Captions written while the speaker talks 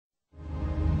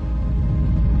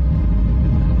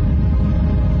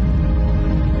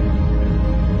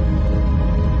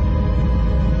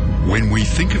When we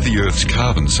think of the Earth's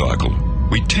carbon cycle,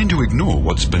 we tend to ignore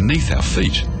what's beneath our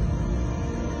feet.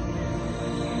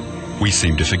 We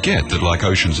seem to forget that, like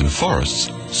oceans and forests,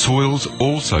 soils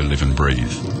also live and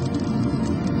breathe.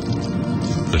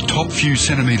 The top few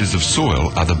centimetres of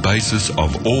soil are the basis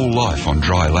of all life on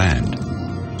dry land.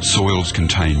 Soils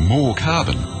contain more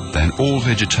carbon than all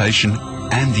vegetation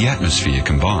and the atmosphere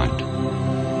combined.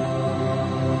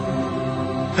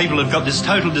 People have got this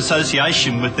total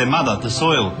dissociation with their mother, the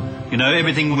soil. You know,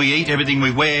 everything we eat, everything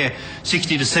we wear,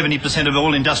 60 to 70% of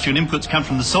all industrial inputs come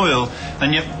from the soil,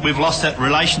 and yet we've lost that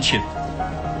relationship.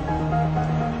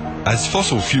 As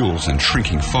fossil fuels and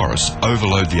shrinking forests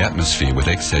overload the atmosphere with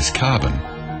excess carbon,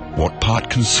 what part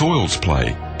can soils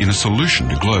play in a solution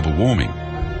to global warming?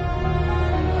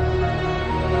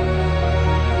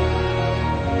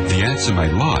 The answer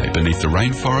may lie beneath the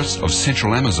rainforests of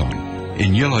central Amazon,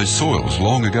 in yellow soils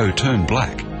long ago turned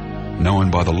black,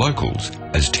 known by the locals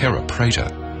as Terra Preta.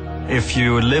 If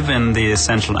you live in the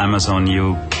central Amazon,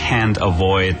 you can't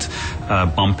avoid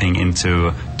bumping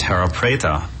into Terra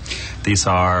Preta. These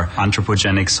are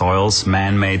anthropogenic soils,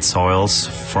 man-made soils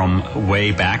from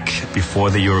way back before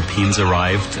the Europeans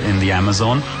arrived in the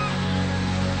Amazon.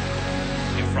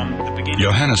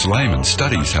 Johannes Lehmann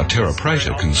studies how Terra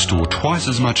Preta can store twice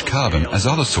as much carbon as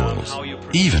other soils,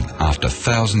 even after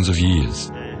thousands of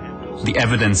years. The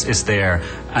evidence is there,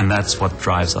 and that's what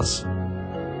drives us.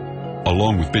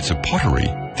 Along with bits of pottery,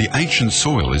 the ancient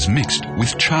soil is mixed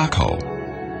with charcoal.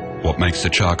 What makes the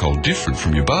charcoal different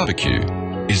from your barbecue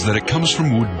is that it comes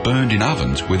from wood burned in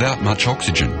ovens without much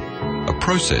oxygen, a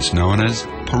process known as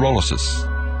pyrolysis.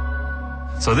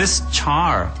 So this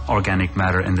char organic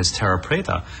matter in this Terra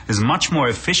Preta is much more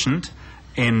efficient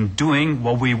in doing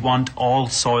what we want all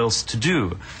soils to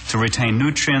do, to retain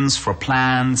nutrients for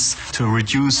plants, to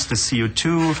reduce the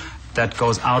CO2 that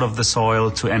goes out of the soil,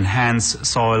 to enhance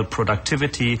soil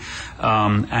productivity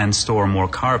and store more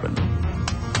carbon.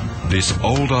 This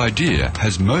old idea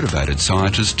has motivated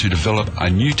scientists to develop a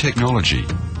new technology,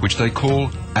 which they call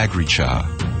agrichar.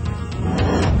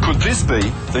 Could this be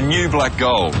the new black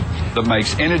gold that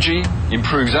makes energy,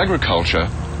 improves agriculture,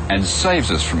 and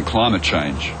saves us from climate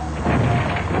change?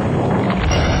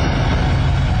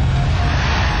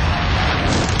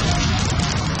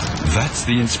 That's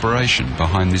the inspiration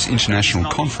behind this international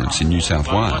conference in New South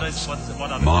Wales.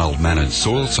 Mild-mannered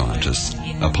soil scientists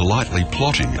are politely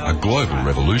plotting a global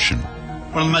revolution.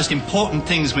 One of the most important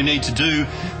things we need to do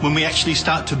when we actually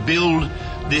start to build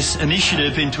this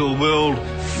initiative into a world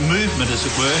movement, as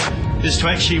it were, is to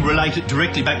actually relate it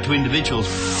directly back to individuals.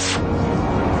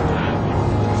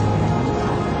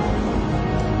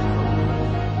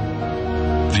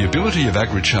 The ability of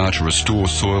agrichar to restore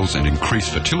soils and increase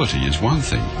fertility is one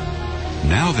thing.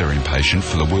 Now they're impatient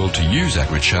for the world to use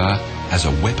agrichar as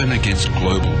a weapon against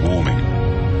global warming.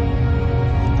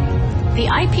 The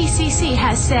IPCC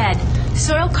has said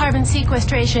soil carbon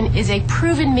sequestration is a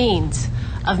proven means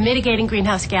of mitigating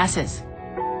greenhouse gases.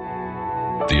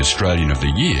 The Australian of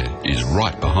the Year is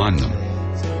right behind them.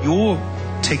 Your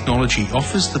technology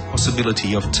offers the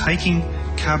possibility of taking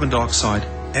carbon dioxide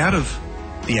out of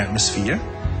the atmosphere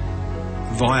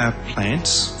via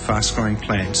plants, fast-growing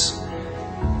plants,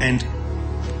 and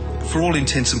for all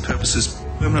intents and purposes,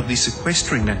 permanently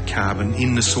sequestering that carbon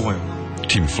in the soil.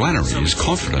 Tim Flannery is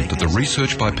confident that the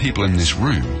research by people in this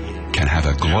room can have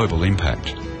a global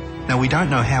impact. Now, we don't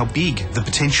know how big the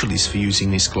potential is for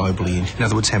using this globally. In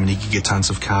other words, how many gigatons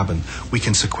of carbon we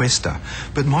can sequester.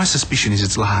 But my suspicion is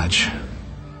it's large.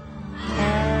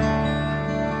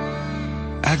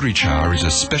 Agrichar is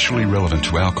especially relevant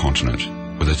to our continent,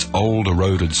 with its old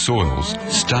eroded soils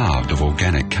starved of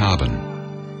organic carbon.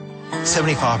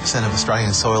 75% of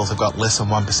Australian soils have got less than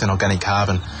 1% organic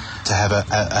carbon. To have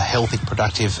a healthy,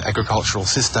 productive agricultural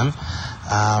system,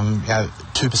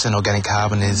 2% organic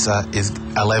carbon is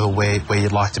a level where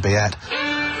you'd like to be at.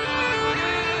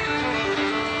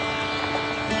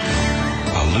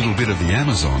 A little bit of the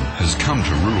Amazon has come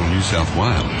to rural New South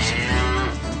Wales,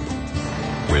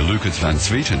 where Lucas van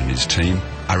Zwieten and his team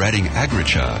are adding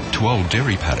agrichar to old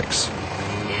dairy paddocks.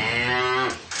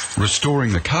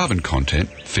 Restoring the carbon content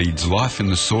feeds life in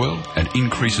the soil and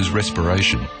increases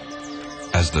respiration.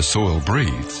 As the soil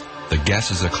breathes, the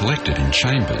gases are collected in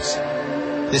chambers.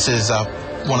 This is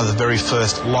one of the very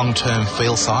first long-term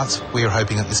field sites. We are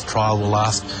hoping that this trial will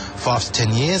last 5 to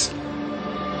 10 years.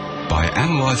 By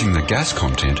analysing the gas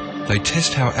content, they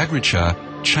test how agrichar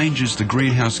changes the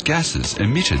greenhouse gases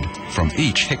emitted from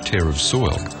each hectare of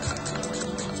soil.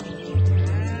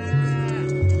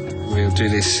 We'll do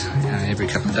this every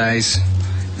couple of days.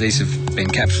 These have been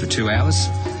capped for 2 hours.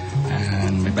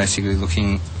 and we're basically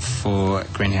looking for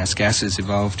greenhouse gases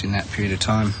evolved in that period of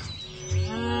time.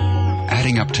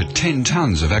 Adding up to 10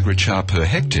 tonnes of agrichar per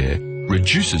hectare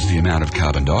reduces the amount of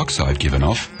carbon dioxide given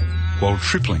off, while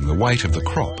tripling the weight of the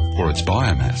crop or its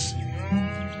biomass.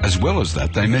 As well as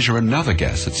that, they measure another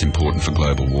gas that's important for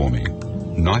global warming,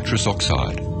 nitrous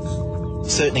oxide.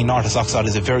 Certainly nitrous oxide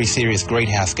is a very serious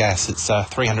greenhouse gas. It's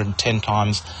 310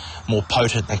 times more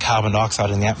potent than carbon dioxide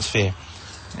in the atmosphere.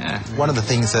 Yeah. One of the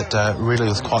things that really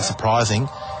was quite surprising,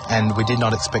 and we did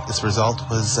not expect this result,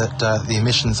 was that the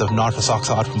emissions of nitrous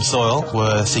oxide from soil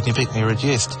were significantly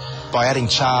reduced. By adding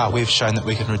char, we've shown that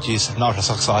we can reduce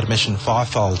nitrous oxide emission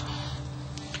 5-fold.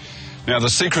 Now, the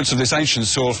secrets of this ancient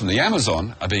soil from the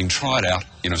Amazon are being tried out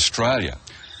in Australia.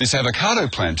 This avocado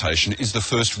plantation is the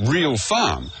first real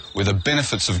farm where the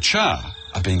benefits of char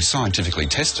are being scientifically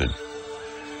tested.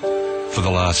 For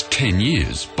the last 10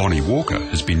 years, Bonnie Walker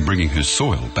has been bringing her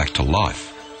soil back to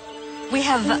life. We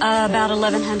have about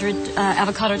 1,100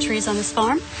 avocado trees on this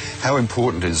farm. How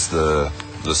important is the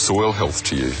soil health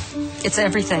to you? It's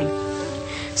everything.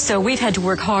 So we've had to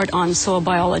work hard on soil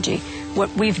biology. What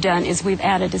we've done is we've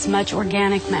added as much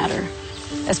organic matter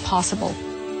as possible.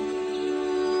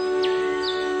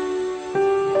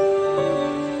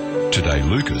 Today,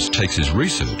 Lucas takes his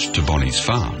research to Bonnie's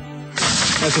farm.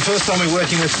 It's the first time we're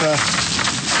working with the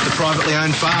privately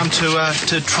owned farm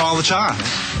to trial the char.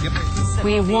 Yep.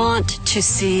 We want to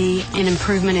see an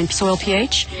improvement in soil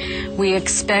pH. We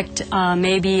expect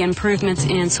maybe improvements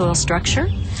in soil structure,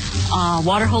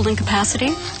 water holding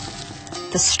capacity.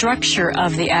 The structure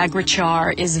of the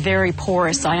agrichar is very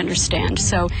porous, I understand.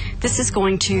 So this is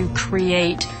going to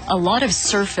create a lot of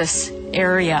surface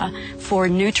area for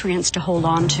nutrients to hold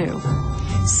on to.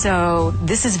 So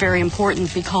this is very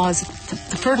important because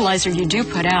the fertilizer you do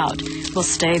put out will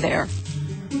stay there.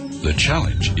 The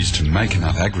challenge is to make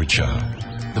enough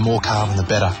agrichar. The more carbon, the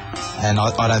better. And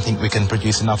I don't think we can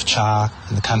produce enough char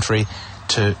in the country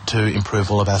to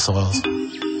improve all of our soils.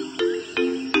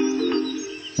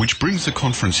 Which brings the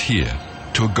conference here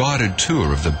to a guided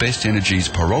tour of the Best Energy's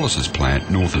pyrolysis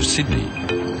plant north of Sydney.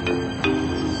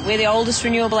 We're the oldest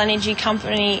renewable energy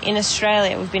company in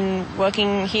Australia. We've been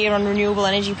working here on renewable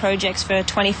energy projects for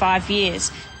 25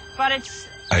 years. But it's...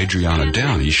 Adriana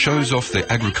Downey shows off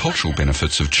the agricultural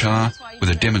benefits of char with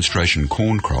a demonstration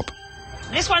corn crop.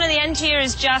 This one at the end here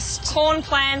is just corn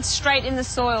plants straight in the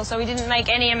soil, so we didn't make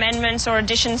any amendments or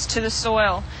additions to the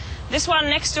soil. This one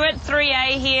next to it,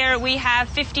 3A here, we have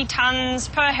 50 tonnes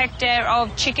per hectare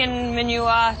of chicken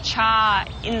manure char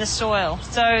in the soil.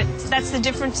 So that's the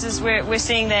differences we're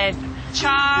seeing there.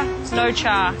 Char, no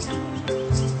char.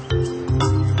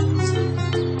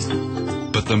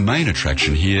 But the main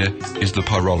attraction here is the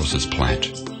pyrolysis plant.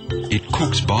 It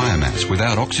cooks biomass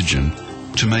without oxygen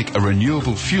to make a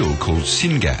renewable fuel called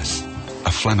syngas, a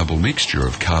flammable mixture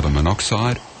of carbon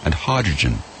monoxide and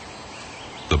hydrogen.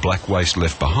 The black waste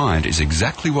left behind is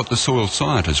exactly what the soil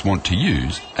scientists want to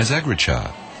use as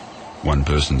agrichar. One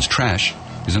person's trash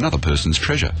is another person's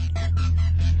treasure.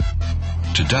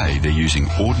 Today they're using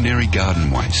ordinary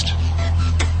garden waste.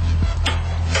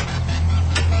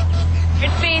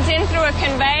 It feeds in through a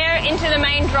conveyor into the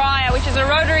main dryer, which is a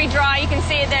rotary dryer. You can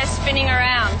see it there spinning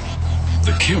around.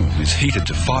 The kiln is heated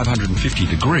to 550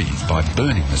 degrees by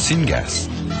burning the syngas.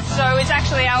 So it's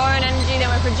actually our own energy that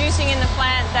we're producing in the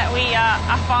plant that we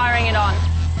are firing it on.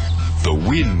 The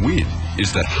win-win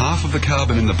is that half of the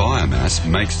carbon in the biomass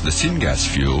makes the syngas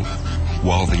fuel,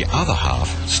 while the other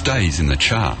half stays in the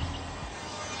char.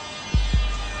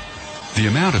 The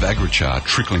amount of agrichar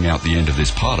trickling out the end of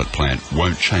this pilot plant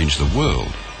won't change the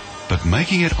world, but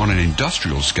making it on an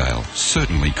industrial scale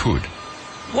certainly could.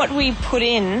 What we put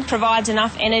in provides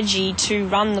enough energy to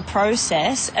run the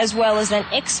process, as well as then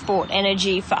export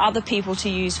energy for other people to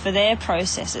use for their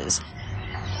processes.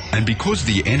 And because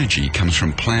the energy comes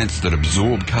from plants that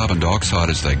absorb carbon dioxide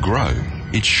as they grow,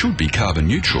 it should be carbon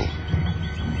neutral.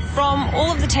 From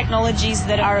all of the technologies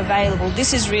that are available,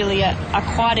 this is really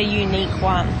quite a unique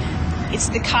one. It's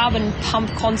the carbon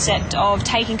pump concept of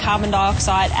taking carbon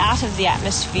dioxide out of the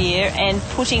atmosphere and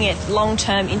putting it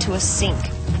long-term into a sink.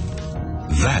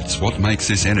 That's what makes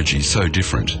this energy so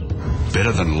different.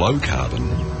 Better than low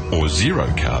carbon or zero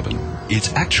carbon,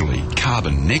 it's actually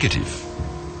carbon negative.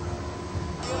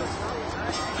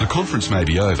 The conference may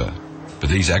be over, but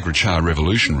these agrichar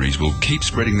revolutionaries will keep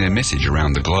spreading their message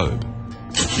around the globe.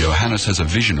 Johannes has a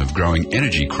vision of growing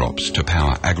energy crops to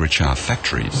power agrichar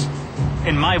factories.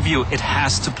 In my view, it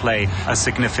has to play a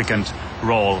significant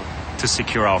role to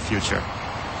secure our future.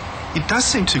 It does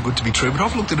seem too good to be true, but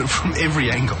I've looked at it from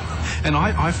every angle, and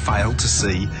I failed to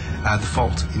see the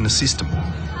fault in the system.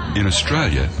 In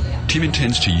Australia, Tim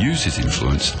intends to use his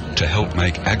influence to help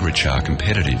make agrichar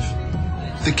competitive.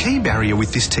 The key barrier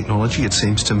with this technology, it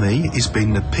seems to me, has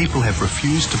been that people have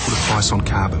refused to put a price on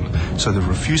carbon. So they've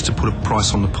refused to put a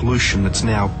price on the pollution that's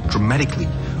now dramatically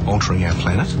altering our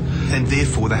planet, and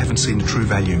therefore they haven't seen the true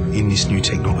value in this new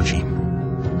technology.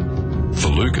 For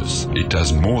Lucas, it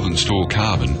does more than store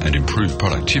carbon and improve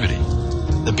productivity.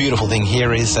 The beautiful thing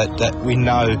here is that we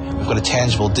know we've got a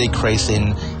tangible decrease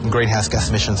in greenhouse gas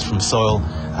emissions from soil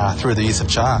through the use of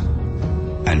char.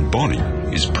 And Bonnie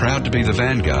is proud to be the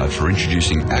vanguard for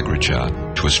introducing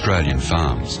agrichar to Australian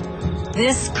farms.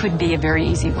 This could be a very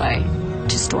easy way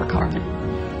to store carbon.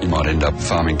 You might end up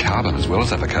farming carbon as well as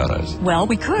avocados. Well,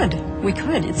 we could.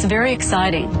 It's very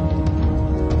exciting.